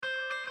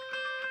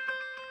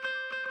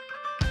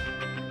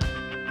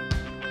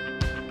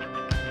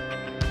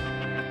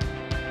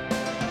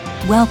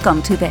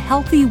Welcome to the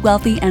Healthy,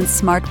 Wealthy, and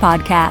Smart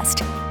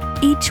podcast.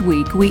 Each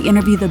week, we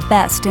interview the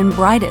best and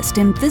brightest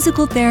in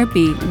physical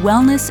therapy,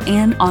 wellness,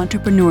 and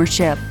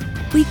entrepreneurship.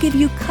 We give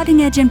you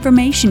cutting-edge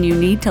information you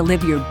need to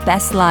live your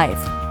best life,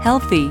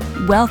 healthy,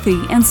 wealthy,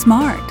 and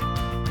smart.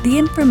 The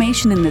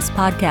information in this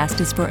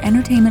podcast is for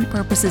entertainment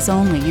purposes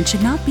only and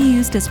should not be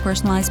used as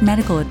personalized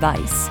medical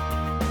advice.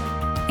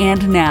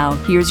 And now,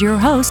 here's your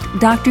host,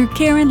 Dr.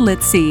 Karen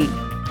Litzy.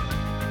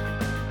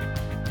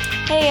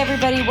 Hey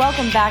everybody,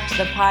 welcome back to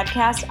the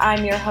podcast.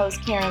 I'm your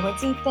host, Karen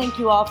Litzy. Thank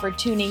you all for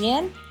tuning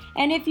in.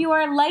 And if you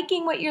are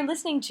liking what you're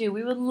listening to,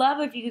 we would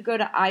love if you could go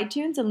to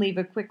iTunes and leave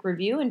a quick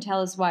review and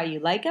tell us why you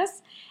like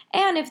us.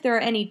 And if there are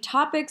any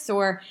topics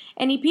or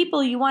any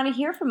people you want to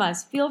hear from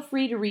us, feel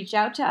free to reach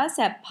out to us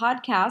at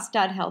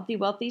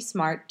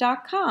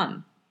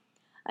podcast.healthywealthysmart.com.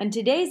 On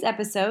today's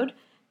episode,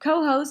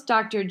 co-host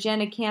Dr.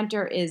 Jenna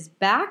Cantor is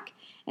back,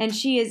 and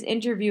she is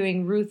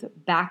interviewing Ruth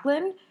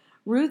Backlund.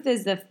 Ruth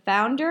is the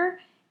founder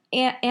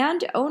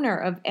and owner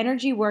of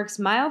Energy Works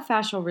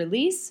Myofascial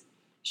Release.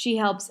 She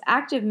helps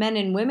active men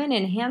and women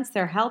enhance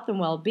their health and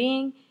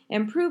well-being,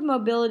 improve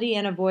mobility,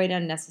 and avoid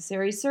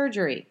unnecessary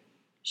surgery.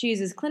 She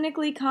uses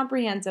clinically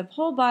comprehensive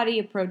whole-body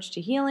approach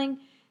to healing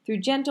through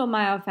gentle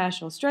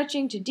myofascial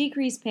stretching to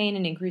decrease pain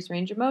and increase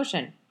range of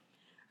motion.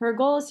 Her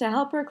goal is to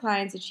help her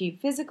clients achieve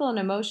physical and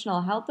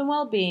emotional health and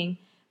well-being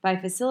by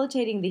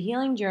facilitating the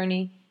healing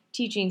journey,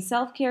 teaching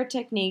self-care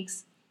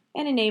techniques,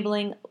 and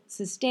enabling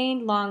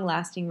sustained,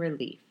 long-lasting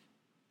relief.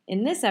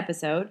 In this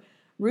episode,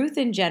 Ruth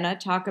and Jenna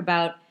talk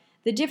about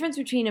the difference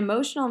between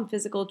emotional and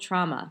physical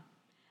trauma,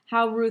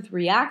 how Ruth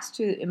reacts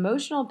to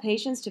emotional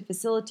patients to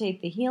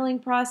facilitate the healing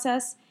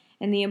process,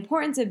 and the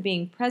importance of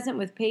being present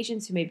with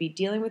patients who may be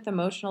dealing with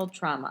emotional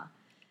trauma.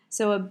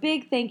 So a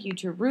big thank you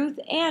to Ruth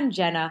and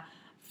Jenna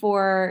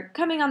for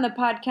coming on the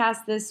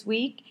podcast this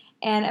week,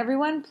 and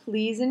everyone,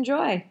 please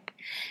enjoy.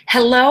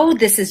 Hello,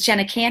 this is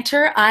Jenna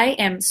Cantor. I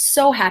am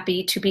so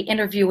happy to be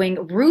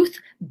interviewing Ruth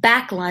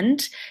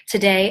Backlund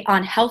today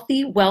on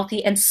Healthy,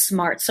 Wealthy, and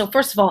Smart. So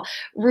first of all,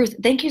 Ruth,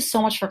 thank you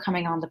so much for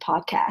coming on the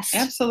podcast.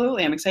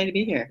 Absolutely. I'm excited to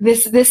be here.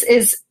 This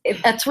is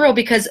a thrill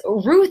because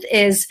Ruth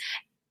is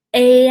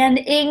an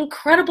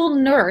incredible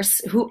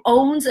nurse who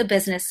owns a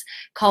business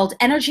called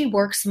Energy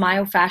Works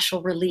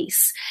Myofascial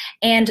Release.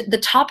 And the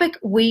topic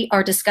we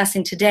are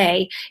discussing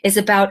today is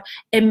about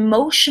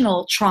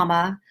emotional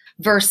trauma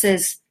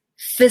versus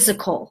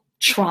physical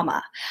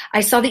trauma.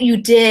 I saw that you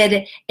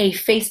did a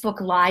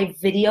Facebook Live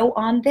video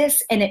on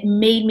this, and it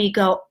made me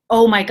go,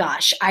 oh my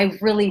gosh, I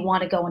really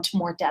want to go into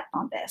more depth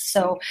on this.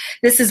 So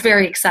this is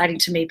very exciting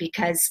to me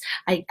because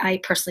I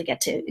personally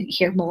get to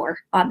hear more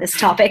on this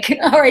topic.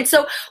 All right,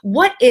 so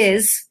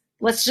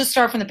let's just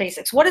start from the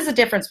basics. What is the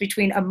difference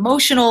between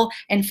emotional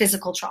and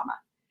physical trauma?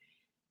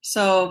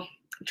 So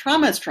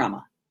trauma is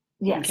trauma.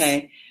 Yes.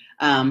 Okay.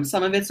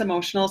 Some of it's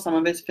emotional, some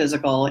of it's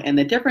physical, and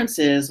the difference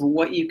is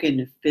what you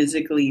can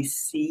physically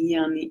see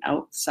on the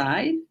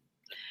outside.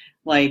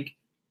 Like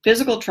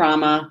physical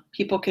trauma,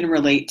 people can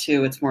relate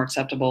to. It's more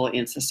acceptable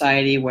in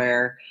society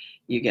where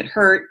you get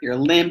hurt, you're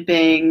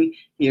limping,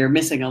 you're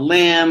missing a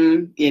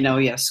limb, you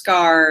have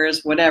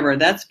scars, whatever.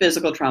 That's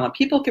physical trauma.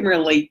 People can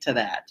relate to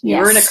that. Yes.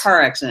 You're in a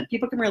car accident.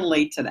 People can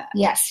relate to that.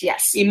 Yes,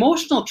 yes.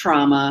 Emotional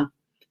trauma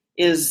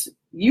is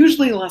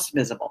usually less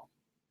visible.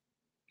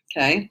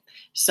 Okay,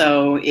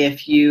 so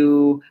if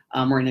you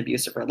were in an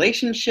abusive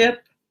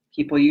relationship,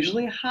 people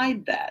usually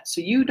hide that. So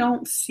you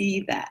don't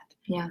see that,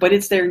 but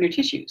it's there in your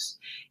tissues.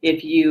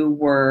 If you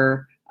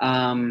were,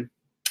 let's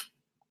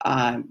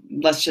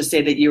just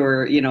say that you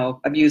were,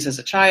 abused as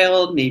a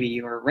child, maybe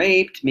you were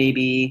raped,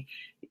 maybe,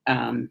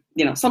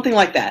 something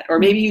like that. Or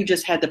maybe you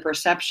just had the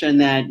perception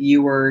that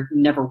you were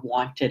never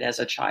wanted as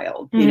a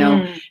child,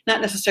 not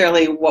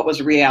necessarily what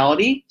was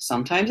reality.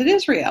 Sometimes it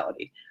is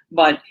reality.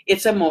 But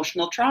it's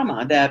emotional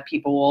trauma that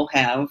people will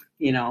have,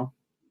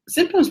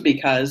 symptoms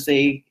because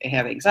they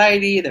have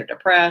anxiety, they're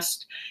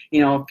depressed,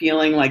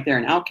 feeling like they're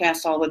an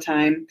outcast all the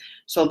time.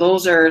 So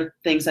those are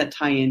things that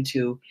tie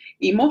into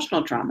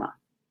emotional trauma.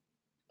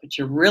 But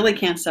you really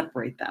can't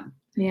separate them.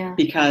 Yeah.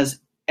 Because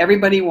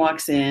everybody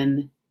walks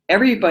in,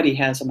 everybody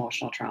has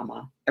emotional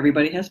trauma,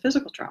 everybody has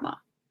physical trauma.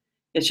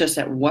 It's just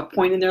at what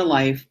point in their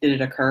life did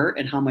it occur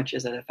and how much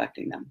is it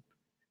affecting them?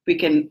 We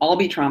can all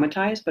be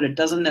traumatized, but it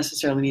doesn't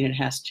necessarily mean it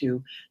has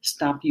to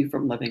stop you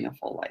from living a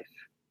full life.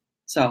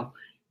 So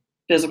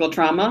physical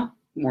trauma,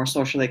 more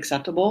socially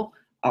acceptable,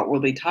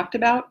 outwardly talked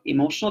about.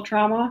 Emotional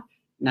trauma,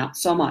 not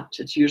so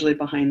much. It's usually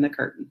behind the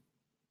curtain.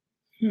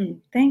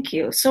 Thank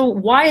you. So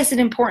why is it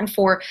important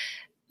for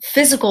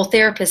physical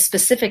therapists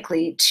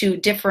specifically to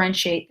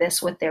differentiate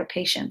this with their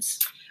patients?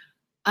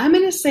 I'm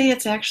going to say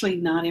it's actually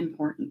not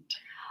important.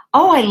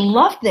 Oh, I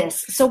love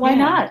this. So why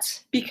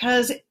not?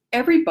 Because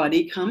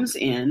everybody comes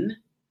in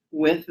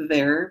with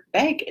their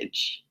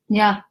baggage.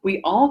 Yeah. We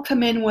all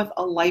come in with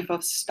a life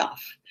of stuff.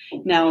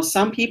 Now,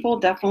 some people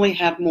definitely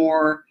have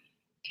more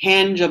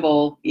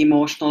tangible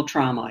emotional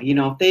trauma.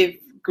 If they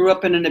grew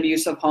up in an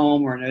abusive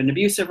home or in an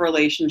abusive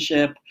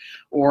relationship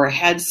or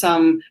had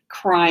some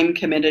crime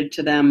committed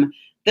to them,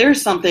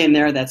 there's something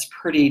there that's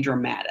pretty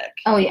dramatic.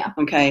 Oh, yeah.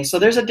 Okay, so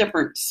there's a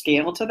different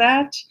scale to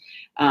that.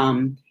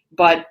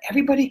 But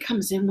everybody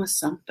comes in with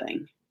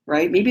something,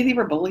 right? Maybe they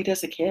were bullied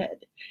as a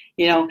kid.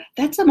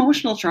 That's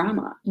emotional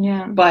trauma.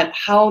 Yeah. But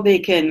how they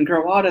can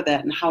grow out of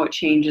that and how it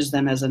changes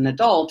them as an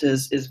adult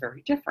is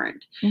very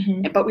different.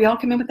 Mm-hmm. But we all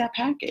come in with that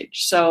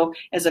package. So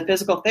as a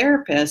physical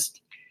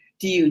therapist,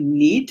 do you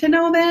need to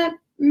know that?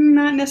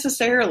 Not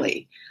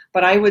necessarily.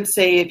 But I would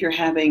say if you're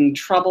having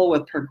trouble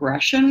with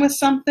progression with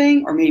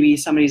something, or maybe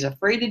somebody's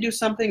afraid to do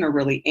something or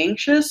really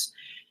anxious,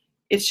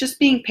 it's just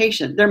being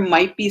patient. There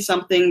might be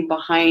something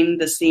behind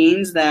the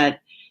scenes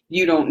that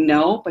you don't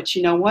know, but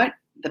you know what?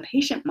 The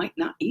patient might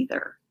not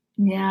either.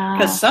 Yeah.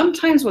 Because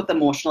sometimes with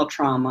emotional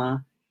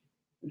trauma,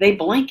 they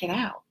blank it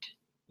out.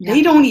 Yeah.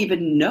 They don't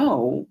even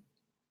know,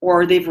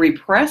 or they've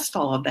repressed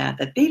all of that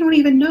they don't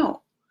even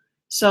know.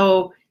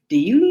 So do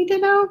you need to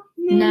know?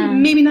 No.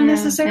 Maybe not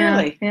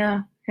necessarily.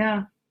 Yeah.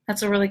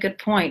 That's a really good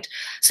point.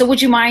 So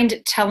would you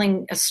mind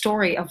telling a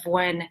story of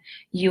when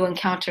you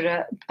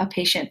encountered a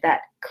patient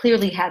that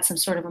clearly had some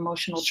sort of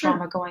emotional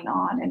trauma going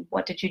on, and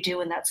what did you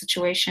do in that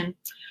situation?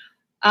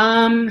 So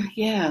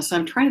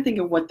I'm trying to think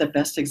of what the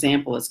best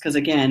example is, because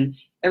again,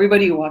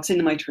 everybody who walks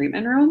into my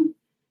treatment room,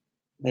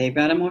 they've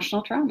got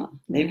emotional trauma.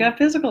 They've got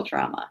physical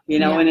trauma,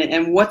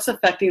 and what's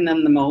affecting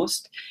them the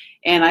most.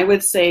 And I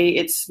would say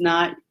it's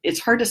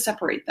hard to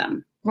separate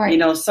them. Right.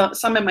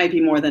 Some it might be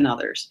more than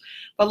others.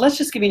 But let's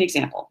just give you an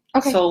example.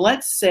 Okay. So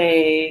let's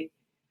say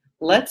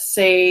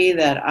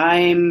that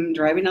I'm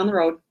driving down the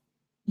road,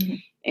 mm-hmm.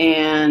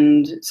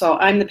 and so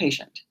I'm the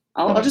patient.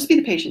 I'll just be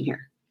the patient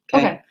here.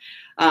 Okay.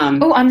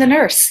 I'm the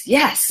nurse.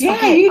 Yes. Yeah,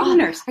 okay. you're the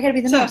nurse. I gotta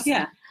be the nurse.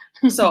 Yeah.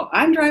 So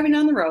I'm driving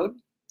down the road,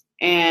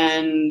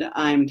 and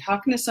I'm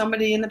talking to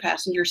somebody in the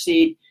passenger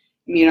seat.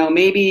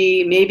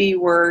 Maybe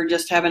we're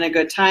just having a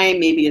good time.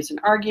 Maybe it's an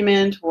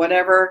argument,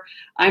 whatever.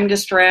 I'm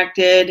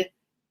distracted.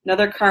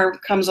 Another car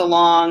comes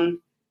along.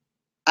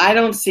 I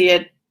don't see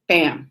it.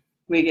 Bam,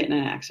 we get in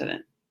an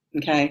accident.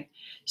 Okay.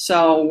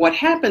 So what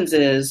happens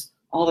is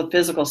all the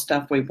physical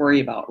stuff we worry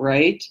about,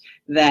 right?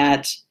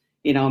 That,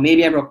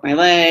 maybe I broke my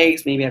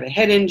legs, maybe I have a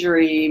head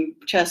injury,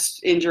 chest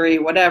injury,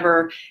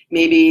 whatever.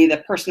 Maybe the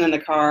person in the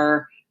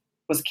car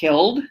was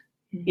killed,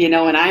 and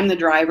I'm the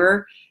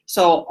driver.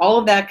 So all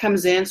of that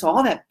comes in. So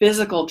all that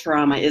physical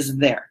trauma is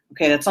there.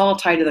 Okay. That's all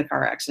tied to the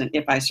car accident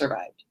if I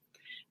survived.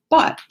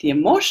 But the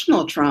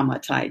emotional trauma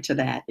tied to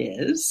that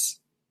is,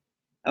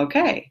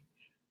 okay,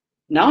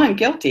 now I'm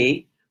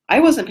guilty. I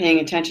wasn't paying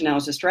attention. I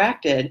was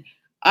distracted.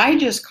 I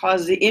just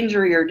caused the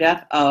injury or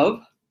death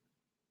of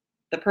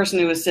the person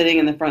who was sitting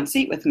in the front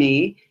seat with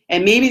me,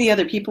 and maybe the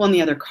other people in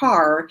the other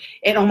car.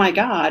 And oh my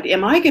God,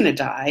 am I going to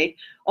die?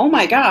 Oh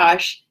my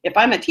gosh, if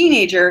I'm a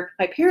teenager,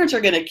 my parents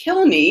are going to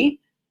kill me.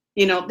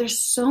 There's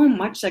so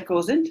much that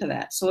goes into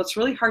that. So it's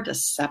really hard to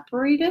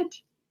separate it.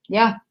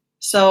 Yeah.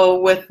 So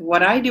with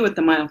what I do with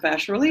the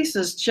myofascial release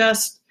is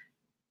just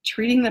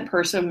treating the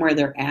person where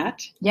they're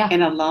at,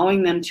 and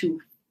allowing them to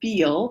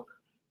feel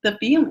the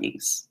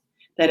feelings.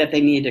 That if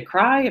they need to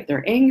cry, if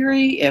they're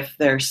angry, if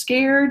they're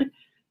scared,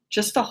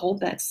 just to hold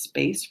that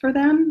space for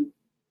them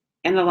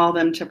and allow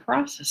them to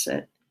process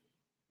it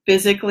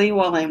physically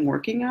while I'm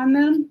working on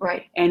them,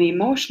 right, and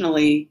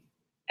emotionally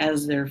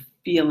as they're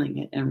feeling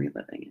it and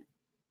reliving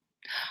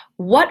it.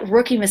 What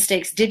rookie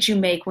mistakes did you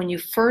make when you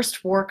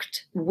first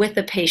worked with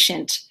a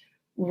patient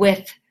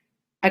with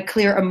a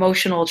clear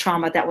emotional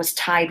trauma that was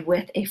tied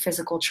with a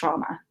physical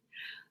trauma?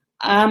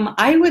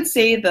 I would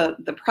say the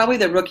probably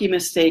the rookie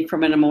mistake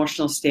from an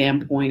emotional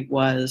standpoint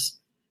was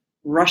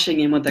rushing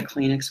in with the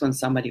Kleenex when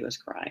somebody was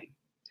crying.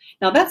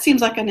 Now that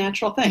seems like a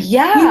natural thing.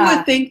 Yeah. Who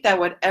would think that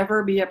would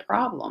ever be a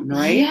problem,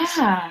 right?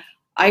 Yeah.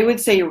 I would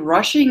say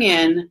rushing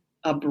in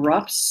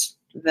abrupts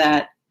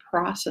that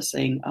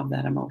processing of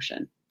that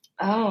emotion.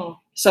 Oh.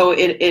 So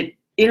it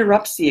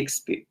interrupts the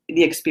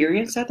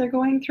experience that they're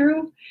going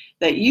through,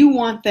 that you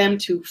want them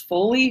to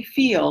fully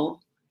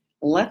feel,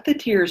 let the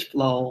tears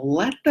flow,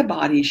 let the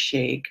body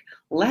shake,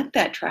 let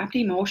that trapped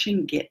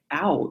emotion get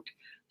out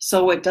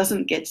so it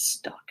doesn't get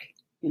stuck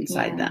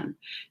inside them.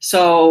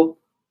 So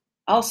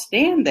I'll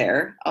stand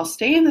there, I'll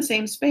stay in the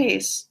same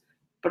space,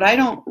 but I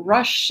don't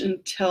rush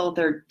until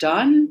they're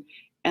done,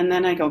 and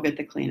then I go get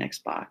the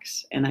Kleenex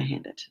box and I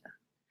hand it to them.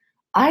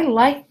 I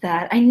like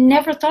that. I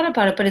never thought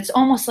about it, but it's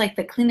almost like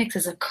the Kleenex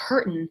is a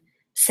curtain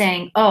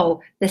saying,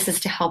 oh, this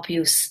is to help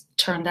you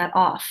turn that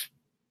off.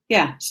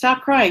 Yeah,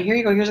 stop crying. Here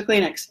you go. Here's a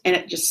Kleenex. And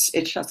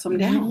it shuts them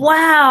down.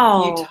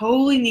 Wow. You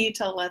totally need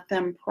to let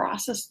them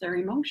process their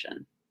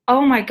emotion.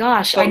 Oh my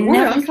gosh. But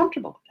we're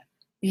uncomfortable with that.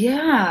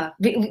 Yeah.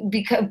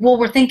 Because,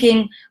 we're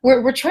thinking,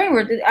 we're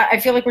trying,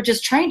 I feel like we're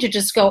just trying to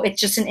just go, it's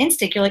just an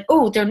instinct. You're like,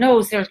 oh, their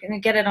nose, they're going to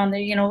get it on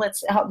the,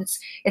 let's help.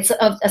 It's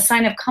a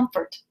sign of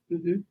comfort.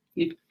 Mm-hmm.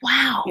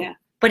 Wow. Yeah.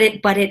 But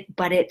it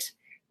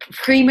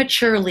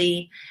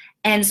prematurely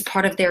ends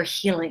part of their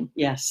healing.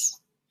 Yes.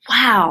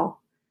 Wow.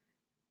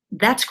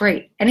 That's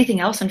great. Anything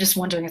else? I'm just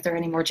wondering if there are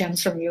any more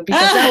gems from you,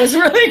 because that was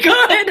really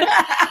good.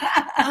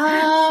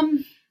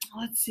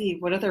 let's see,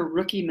 what other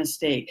rookie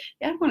mistake?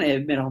 Yeah, I don't want to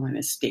admit all my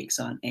mistakes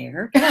on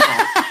air. Come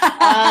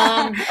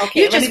on.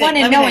 Okay, you just went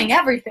in knowing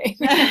everything.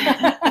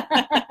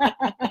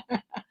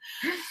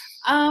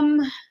 I'm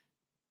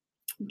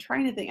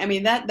trying to think. I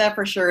mean, that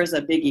for sure is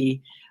a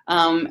biggie.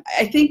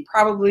 I think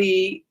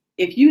probably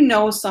if you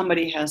know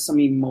somebody has some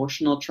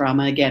emotional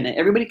trauma, again,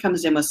 everybody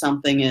comes in with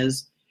something,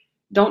 is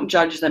don't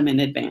judge them in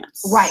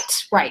advance. Right.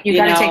 You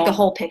got to take the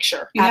whole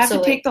picture. You have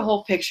to take the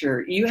whole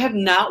picture. You have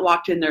not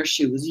walked in their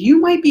shoes. You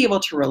might be able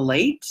to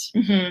relate.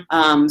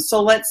 Mm-hmm.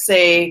 So let's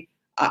say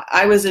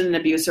I was in an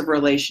abusive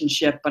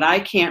relationship, but I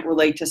can't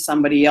relate to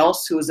somebody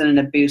else who was in an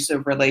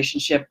abusive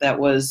relationship that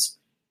was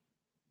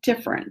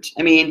different.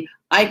 I mean,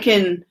 I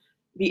can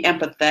be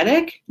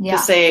empathetic to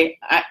say,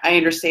 I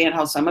understand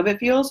how some of it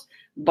feels,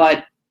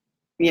 but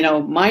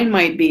mine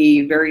might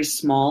be very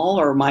small,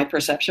 or my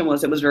perception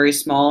was it was very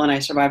small and I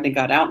survived and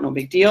got out, no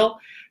big deal.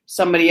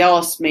 Somebody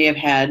else may have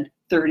had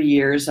 30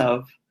 years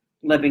of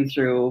living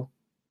through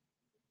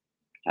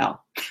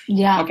hell.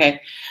 Yeah.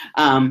 Okay.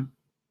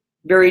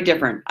 Very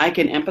different. I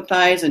can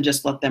empathize and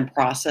just let them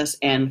process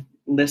and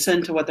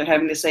listen to what they're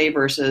having to say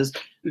versus,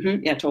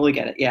 yeah, totally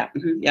get it. Yeah.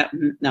 Yeah.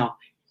 No.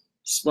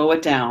 Slow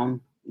it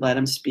down, let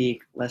them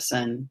speak,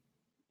 listen,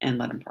 and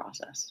let them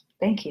process.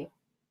 Thank you.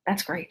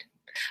 That's great.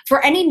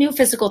 For any new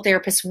physical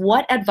therapists,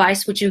 what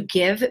advice would you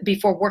give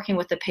before working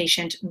with a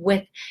patient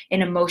with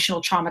an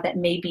emotional trauma that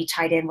may be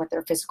tied in with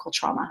their physical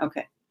trauma?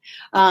 Okay.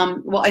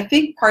 Well, I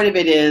think part of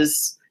it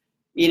is,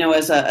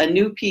 as a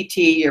new PT,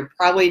 you're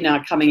probably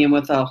not coming in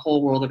with a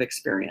whole world of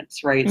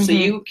experience, right? Mm-hmm. So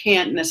you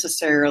can't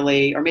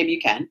necessarily, or maybe you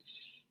can,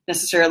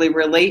 necessarily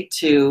relate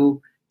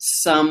to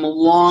some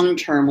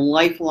long-term,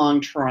 lifelong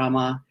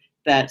trauma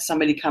that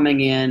somebody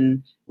coming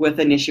in with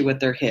an issue with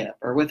their hip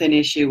or with an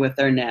issue with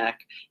their neck,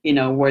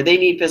 where they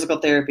need physical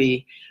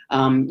therapy.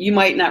 You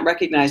might not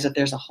recognize that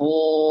there's a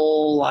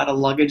whole lot of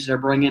luggage they're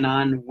bringing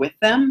on with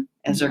them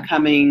as they're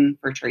coming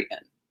for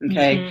treatment.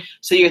 Okay. Mm-hmm.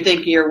 So you're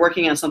thinking you're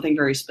working on something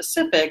very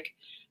specific,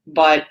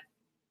 but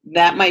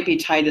that might be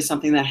tied to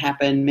something that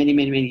happened many,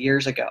 many, many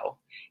years ago.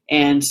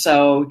 And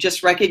so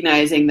just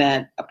recognizing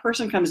that a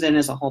person comes in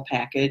as a whole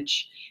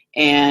package,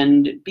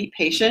 and be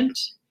patient.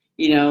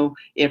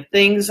 If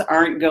things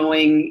aren't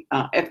going,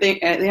 if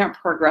they aren't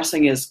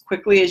progressing as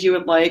quickly as you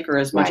would like or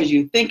as much as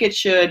you think it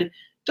should,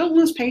 don't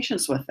lose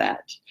patience with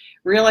that.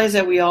 Realize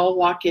that we all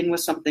walk in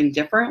with something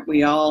different.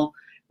 We all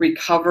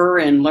recover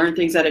and learn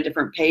things at a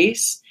different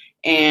pace.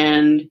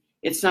 And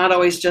it's not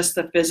always just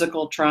the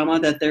physical trauma,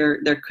 that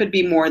there could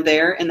be more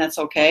there, and that's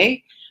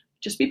okay.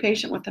 Just be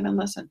patient with them and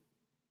listen.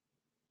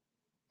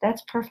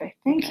 That's perfect.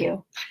 Thank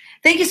you.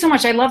 Thank you so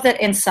much. I love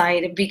that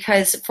insight,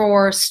 because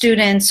for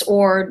students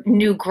or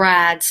new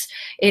grads,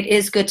 it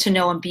is good to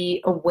know and be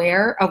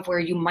aware of where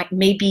you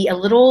may be a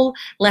little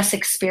less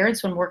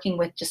experienced when working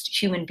with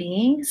just human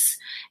beings.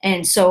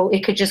 And so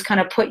it could just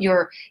kind of put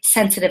your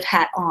sensitive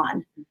hat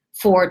on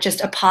for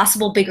just a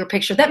possible bigger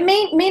picture that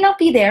may not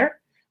be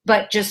there,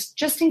 but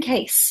just in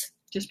case.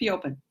 Just be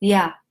open.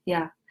 Yeah.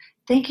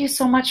 Thank you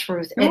so much,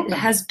 Ruth. It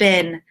has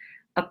been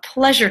a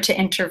pleasure to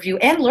interview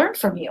and learn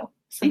from you.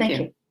 So thank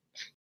you.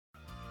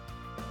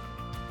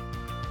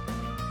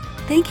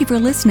 Thank you for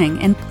listening,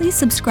 and please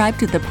subscribe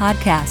to the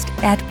podcast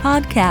at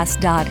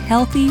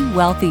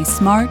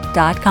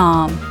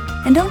podcast.healthywealthysmart.com.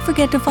 And don't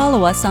forget to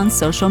follow us on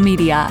social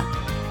media.